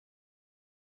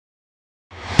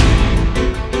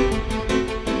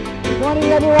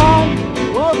morning,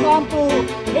 everyone. Welcome to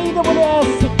AWS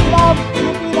Siklab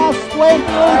Pilipinas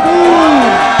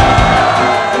 2018.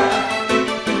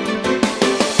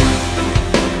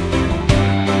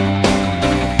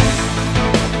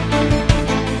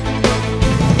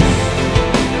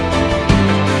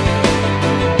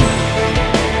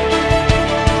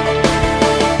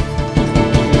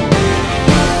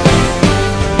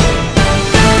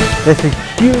 There's a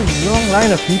huge long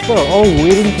line of people all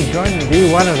waiting to join the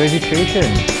day one of registration.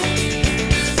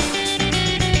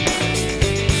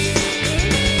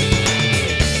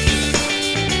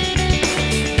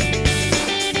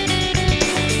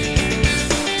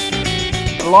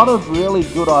 A lot of really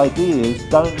good ideas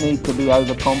don't need to be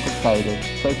overcomplicated,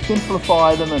 so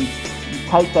simplify them and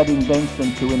take that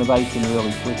invention to innovation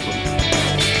really quickly.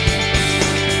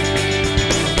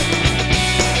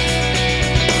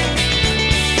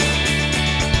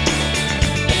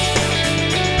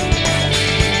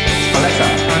 Alexa,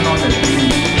 turn on the TV.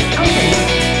 Okay.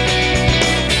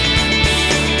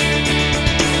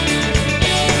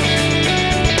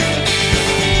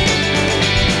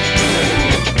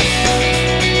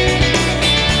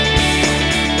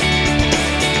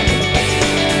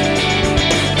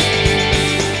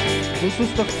 This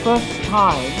is the first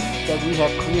time that we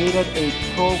have created a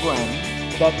program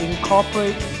that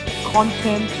incorporates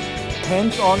content,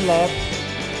 hands-on labs,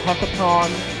 hackathon,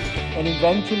 and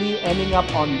eventually ending up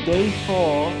on day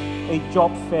 4, a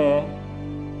job fair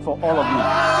for all of you.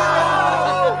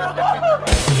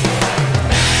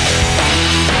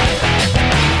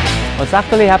 What's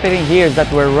actually happening here is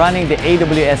that we're running the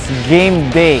AWS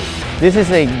GameDay. This is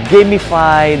a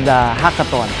gamified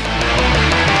hackathon